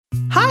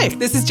Hi,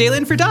 this is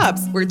Jalen for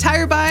Dobbs, where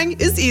tire buying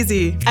is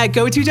easy. At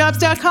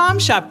GoToDobbs.com,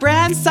 shop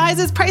brands,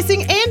 sizes,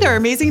 pricing, and our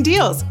amazing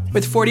deals.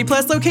 With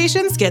 40-plus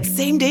locations, get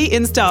same-day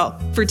install.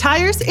 For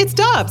tires, it's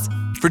Dobbs.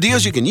 For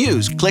deals you can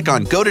use, click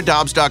on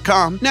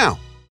GoToDobbs.com now.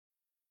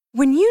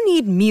 When you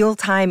need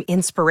mealtime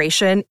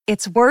inspiration,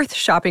 it's worth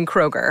shopping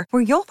Kroger,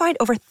 where you'll find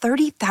over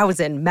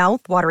 30,000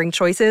 mouth-watering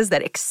choices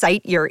that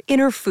excite your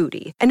inner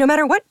foodie. And no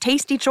matter what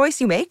tasty choice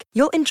you make,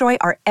 you'll enjoy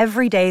our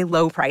everyday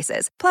low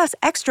prices, plus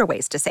extra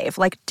ways to save,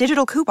 like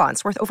digital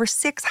coupons worth over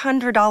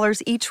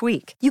 $600 each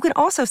week. You can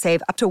also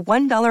save up to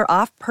 $1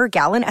 off per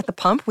gallon at the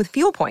pump with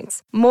fuel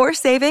points. More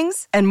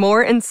savings and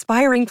more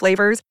inspiring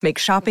flavors make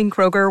shopping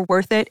Kroger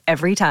worth it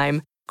every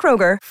time.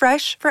 Kroger,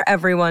 fresh for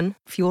everyone.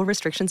 Fuel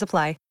restrictions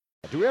apply.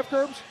 Do we have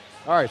Kerbs?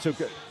 All right, so,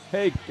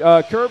 hey,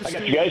 Kerbs. I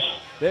got you guys.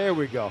 There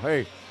we go.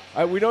 Hey,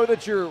 we know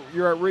that you're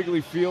at Wrigley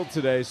Field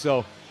today,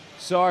 so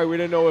sorry we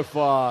didn't know if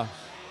the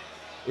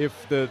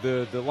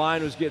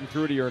line was getting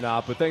through to you or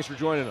not, but thanks for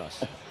joining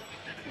us.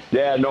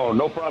 Yeah,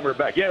 no problem,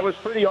 Rebecca. Yeah, it was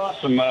pretty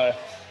awesome.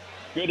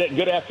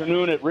 Good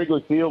afternoon at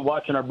Wrigley Field,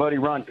 watching our buddy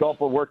Ron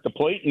Culper work the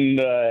plate, and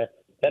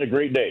had a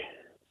great day.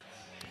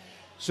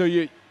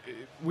 So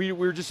we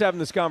were just having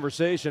this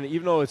conversation,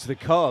 even though it's the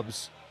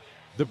Cubs,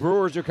 the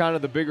Brewers are kind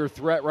of the bigger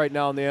threat right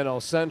now in the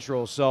NL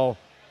Central, so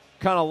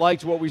kind of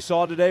liked what we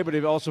saw today, but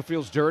it also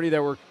feels dirty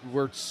that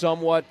we're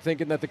somewhat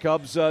thinking that the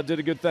Cubs did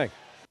a good thing.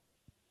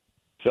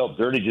 Felt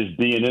dirty just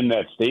being in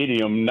that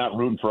stadium, not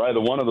rooting for either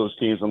one of those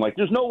teams. I'm like,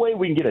 there's no way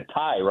we can get a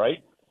tie,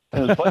 right?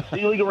 And there's Bud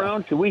Selig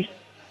around. Can we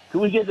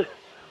get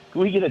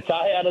a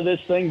tie out of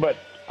this thing? But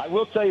I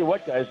will tell you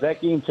what, guys,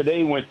 that game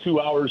today went 2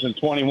 hours and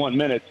 21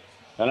 minutes,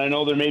 and I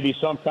know there may be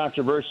some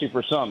controversy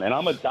for some, and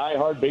I'm a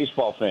diehard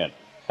baseball fan.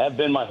 Have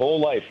been my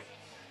whole life.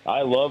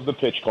 I love the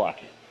pitch clock.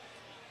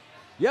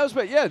 Yes,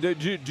 but yeah, do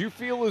you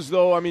feel as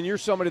though, I mean, you're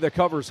somebody that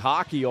covers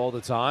hockey all the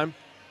time.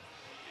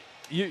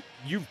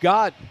 You've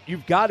got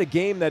a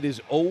game that is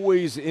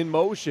always in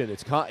motion.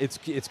 It's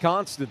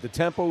constant. The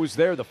tempo is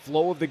there. The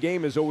flow of the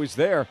game is always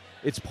there.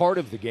 It's part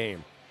of the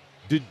game.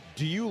 Do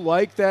you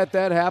like that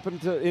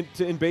happened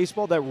in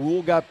baseball? That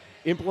rule got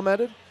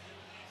implemented.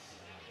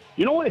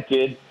 You know what it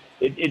did?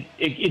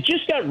 It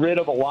just got rid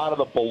of a lot of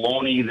the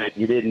baloney that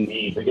you didn't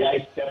need. The guys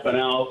stepping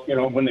out,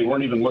 when they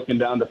weren't even looking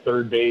down to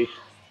third base.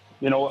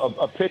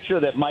 A pitcher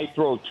that might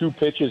throw 2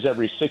 pitches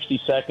every 60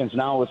 seconds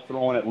now is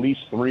throwing at least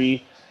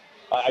 3.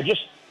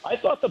 I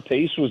thought the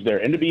pace was there.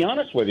 And to be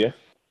honest with you,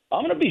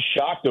 I'm going to be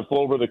shocked if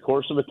over the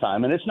course of a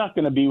time, and it's not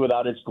going to be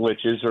without its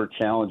glitches or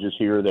challenges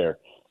here or there.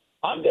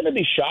 I'm going to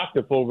be shocked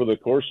if over the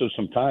course of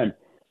some time,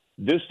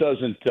 this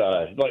doesn't,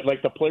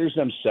 like the players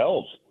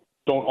themselves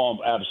don't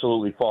all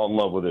absolutely fall in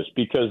love with this,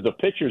 because the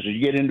pitchers, you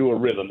get into a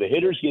rhythm. The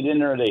hitters get in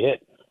there and they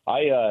hit.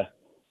 I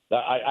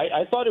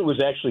thought it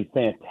was actually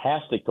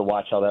fantastic to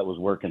watch how that was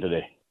working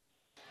today.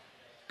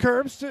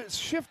 Kerbs, to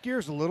shift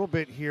gears a little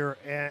bit here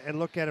and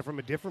look at it from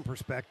a different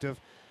perspective,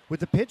 with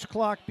the pitch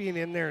clock being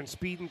in there and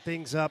speeding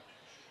things up,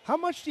 how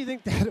much do you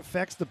think that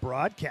affects the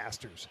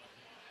broadcasters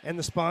and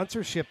the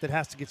sponsorship that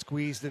has to get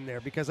squeezed in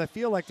there? Because I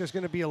feel like there's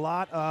going to be a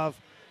lot of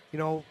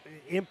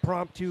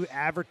impromptu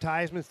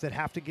advertisements that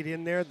have to get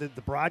in there. The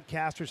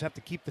broadcasters have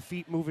to keep the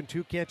feet moving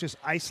too. Can't just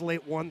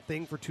isolate one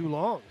thing for too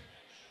long.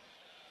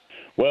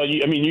 Well,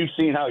 you've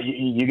seen how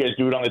you guys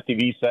do it on the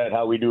TV side,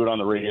 how we do it on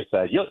the radio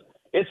side.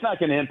 It's not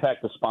going to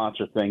impact the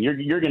sponsor thing.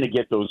 You're going to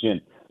get those in.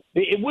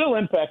 It will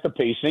impact the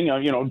pacing.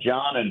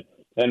 John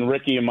and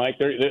Ricky and Mike,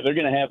 they're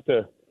going to have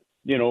to,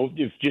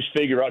 just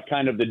figure out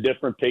kind of the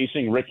different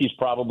pacing. Ricky's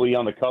probably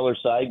on the color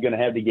side, going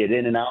to have to get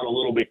in and out a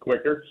little bit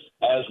quicker,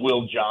 as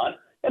will John.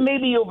 And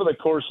maybe over the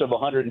course of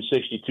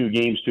 162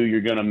 games, too,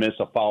 you're going to miss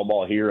a foul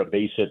ball here, a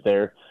base hit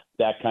there,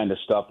 that kind of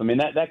stuff. I mean,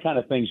 that kind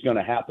of thing's going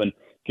to happen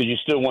because you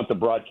still want the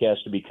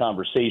broadcast to be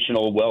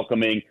conversational,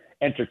 welcoming,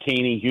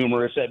 entertaining,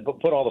 humorous,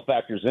 put all the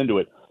factors into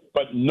it.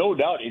 But no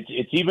doubt,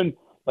 it's even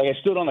like I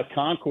stood on the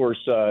concourse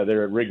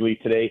there at Wrigley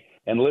today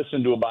and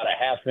listened to about a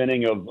half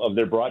inning of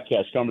their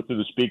broadcast coming through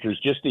the speakers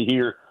just to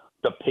hear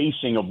the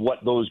pacing of what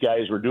those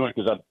guys were doing,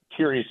 because I'm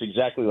curious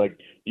exactly like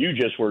you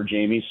just were,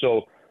 Jamie.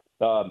 So,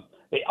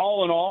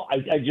 all in all,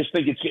 I just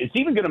think it's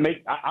even going to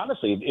make,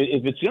 honestly,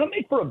 if it's going to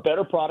make for a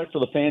better product for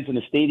the fans in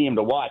the stadium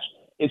to watch,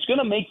 it's going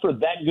to make for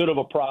that good of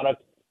a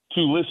product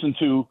to listen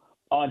to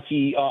on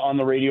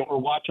the radio or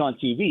watch on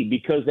TV,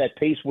 because that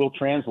pace will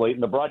translate,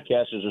 and the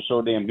broadcasters are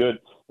so damn good,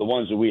 the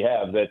ones that we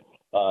have, that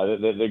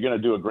they're going to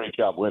do a great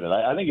job with it.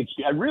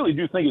 I really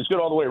do think it's good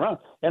all the way around.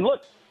 And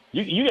look,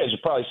 you guys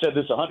have probably said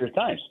this 100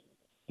 times.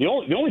 The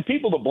only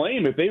people to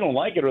blame if they don't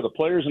like it are the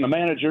players and the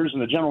managers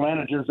and the general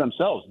managers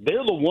themselves.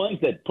 They're the ones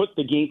that put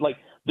the game,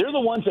 they're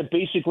the ones that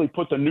basically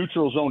put the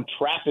neutral zone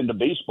trap into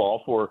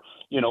baseball for,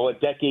 a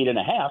decade and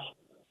a half,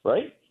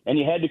 right? And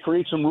you had to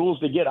create some rules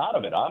to get out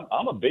of it.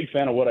 I'm a big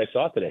fan of what I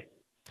saw today.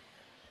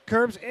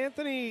 Kerbs,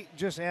 Anthony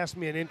just asked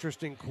me an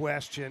interesting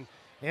question.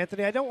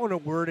 Anthony, I don't want to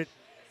word it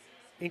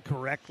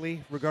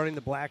incorrectly regarding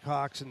the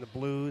Blackhawks and the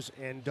Blues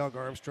and Doug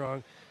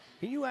Armstrong.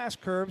 Can you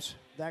ask Kerbs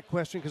that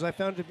question? Because I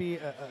found it to be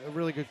a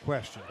really good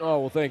question. Oh,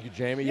 well, thank you,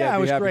 Jamie. Yeah, I'd it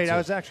be was happy great. to. I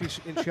was actually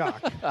in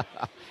shock.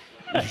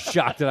 You're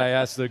shocked that I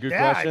asked the good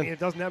Yeah, question? I mean, it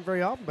doesn't happen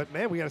very often, but,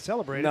 man, we got to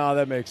celebrate it. No,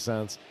 that makes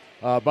sense.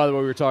 By the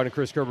way, we were talking to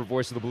Chris Kerber,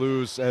 voice of the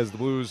Blues, as the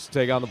Blues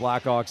take on the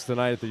Blackhawks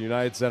tonight at the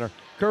United Center.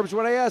 Kerbs,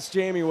 what I asked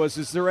Jamie was,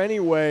 is there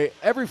any way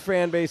every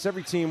fan base,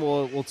 every team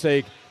will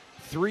take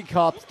 3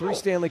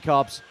 Stanley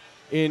Cups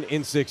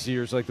in 6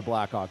 years like the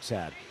Blackhawks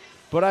had?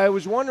 But I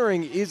was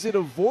wondering, is it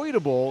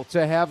avoidable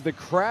to have the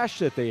crash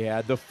that they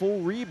had, the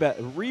full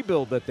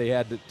rebuild that they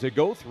had to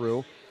go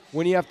through,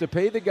 when you have to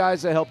pay the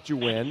guys that helped you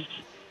win?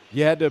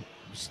 You had to,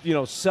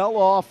 sell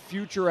off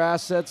future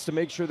assets to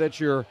make sure that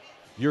your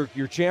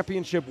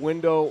championship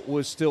window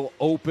was still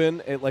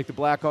open, like the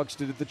Blackhawks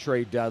did at the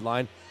trade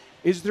deadline.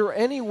 Is there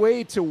any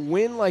way to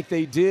win like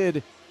they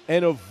did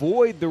and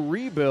avoid the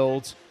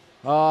rebuilds,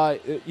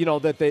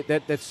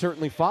 that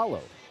certainly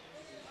followed?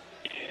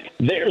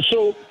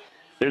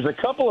 There's a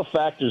couple of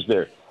factors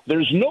there.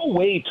 There's no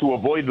way to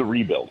avoid the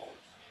rebuild.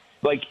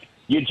 Like,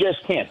 you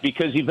just can't,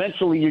 because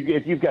eventually,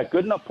 if you've got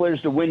good enough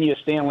players to win you a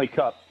Stanley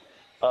Cup,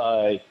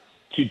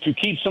 to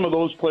keep some of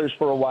those players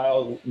for a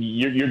while,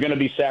 you're going to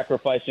be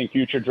sacrificing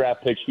future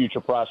draft picks, future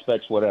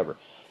prospects, whatever.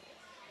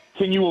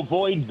 Can you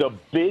avoid the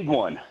big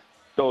one?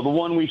 So the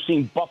one we've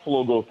seen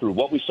Buffalo go through,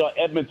 what we saw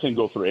Edmonton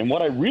go through, and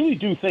what I really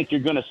do think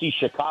you're going to see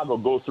Chicago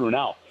go through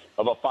now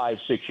of a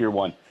 5-6 year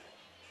one.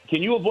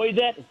 Can you avoid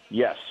that?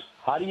 Yes.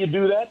 How do you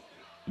do that?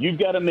 You've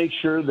got to make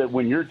sure that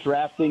when you're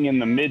drafting in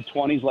the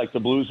mid-20s like the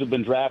Blues have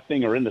been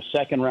drafting, or in the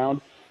second round,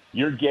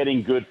 you're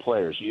getting good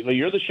players.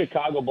 You're the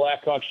Chicago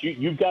Blackhawks.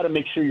 You've got to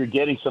make sure you're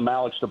getting some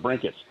Alex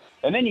DeBrincats.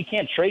 And then you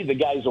can't trade the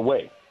guys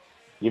away.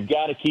 You've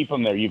got to keep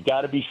them there. You've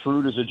got to be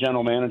shrewd as a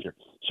general manager.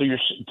 So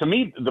to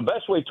me, the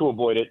best way to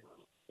avoid it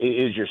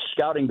is your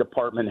scouting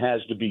department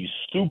has to be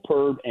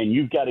superb, and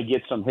you've got to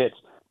get some hits,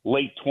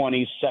 late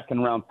 20s,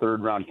 second round,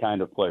 third round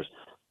kind of players.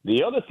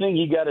 The other thing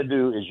you got to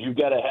do is you've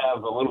got to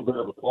have a little bit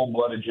of a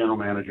cold-blooded general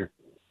manager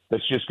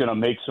that's just going to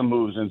make some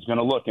moves and is going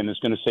to look and is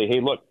going to say,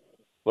 hey, look,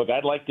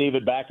 I'd like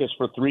David Backes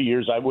for 3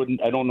 years. I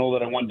don't know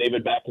that I want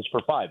David Backes for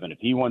 5. And if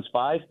he wants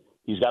 5,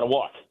 he's got to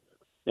walk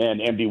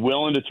and be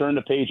willing to turn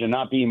the page and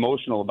not be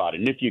emotional about it.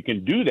 And if you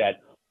can do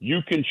that, you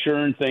can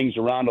churn things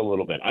around a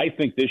little bit. I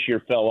think this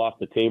year fell off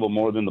the table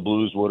more than the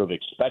Blues would have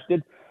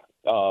expected.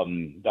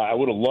 I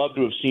would have loved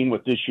to have seen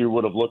what this year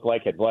would have looked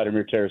like had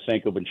Vladimir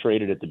Tarasenko been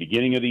traded at the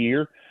beginning of the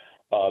year.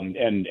 And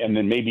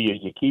then maybe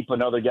you keep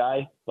another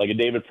guy like a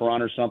David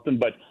Perron or something.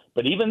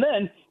 But even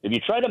then, if you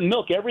try to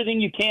milk everything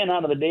you can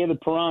out of the David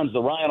Perrons,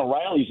 the Ryan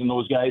O'Reillys, and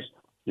those guys,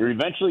 you're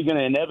eventually going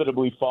to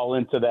inevitably fall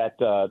into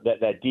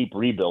that deep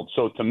rebuild.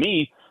 So to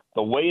me,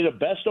 the way to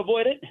best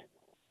avoid it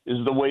is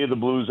the way the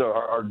Blues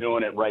are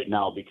doing it right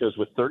now. Because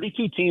with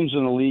 32 teams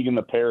in the league in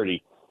the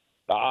parity,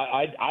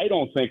 I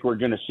don't think we're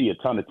going to see a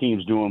ton of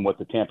teams doing what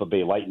the Tampa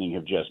Bay Lightning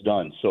have just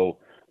done. So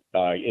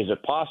is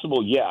it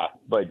possible? Yeah,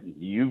 but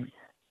you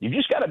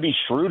just got to be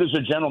shrewd as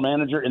a general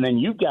manager, and then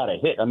you've got to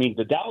hit. I mean,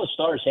 the Dallas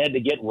Stars had to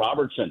get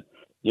Robertson,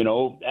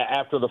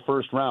 after the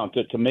first round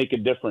to make a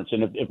difference.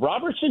 And if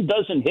Robertson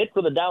doesn't hit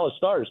for the Dallas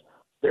Stars,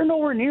 they're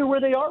nowhere near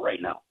where they are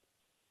right now.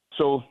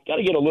 So got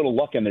to get a little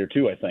luck in there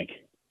too, I think.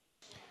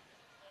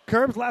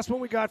 Kerbs, last one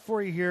we got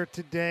for you here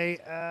today.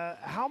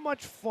 How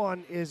much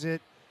fun is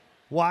it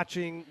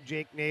watching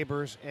Jake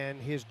Neighbors and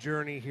his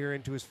journey here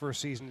into his first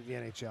season in the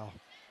NHL?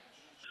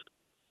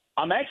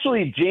 I'm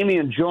actually, Jamie,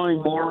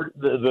 enjoying more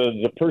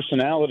the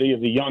personality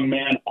of the young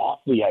man off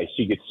the ice.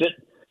 You could sit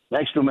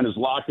next to him in his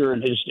locker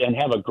and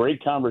have a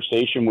great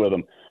conversation with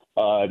him.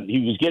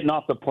 He was getting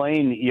off the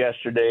plane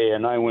yesterday,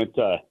 and I went,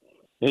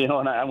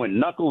 I went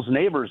Knuckles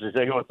Neighbors.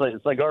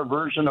 It's like our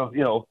version of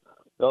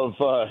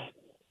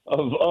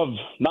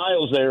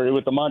Niles there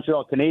with the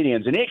Montreal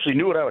Canadiens, and he actually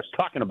knew what I was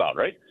talking about,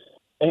 right?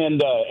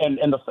 And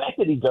the fact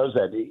that he does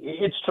that,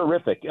 it's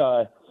terrific.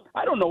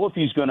 I don't know if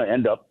he's going to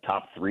end up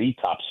top 3,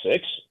 top 6.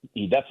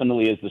 He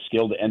definitely has the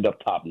skill to end up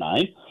top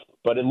 9.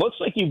 But it looks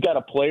like you've got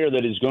a player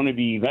that is going to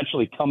be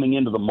eventually coming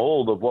into the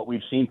mold of what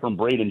we've seen from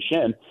Braden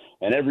Shen,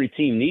 and every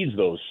team needs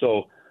those.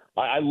 So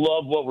I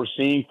love what we're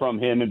seeing from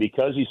him, and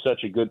because he's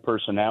such a good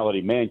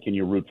personality, man, can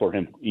you root for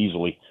him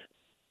easily.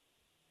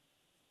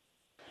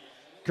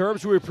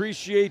 Kerbs, we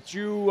appreciate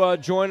you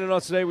joining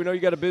us today. We know you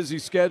got a busy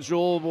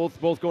schedule,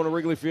 both going to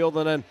Wrigley Field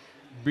and then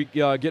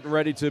getting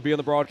ready to be on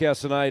the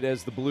broadcast tonight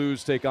as the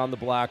Blues take on the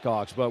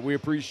Blackhawks. But we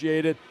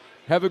appreciate it.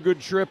 Have a good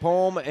trip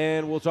home,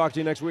 and we'll talk to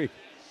you next week.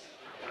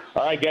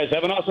 All right, guys.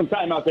 Have an awesome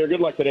time out there. Good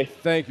luck today.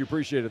 Thank you.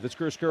 Appreciate it. That's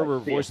Chris Kerber,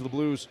 voice of the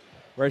Blues,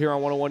 right here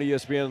on 101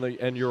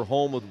 ESPN and your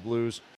home of the Blues.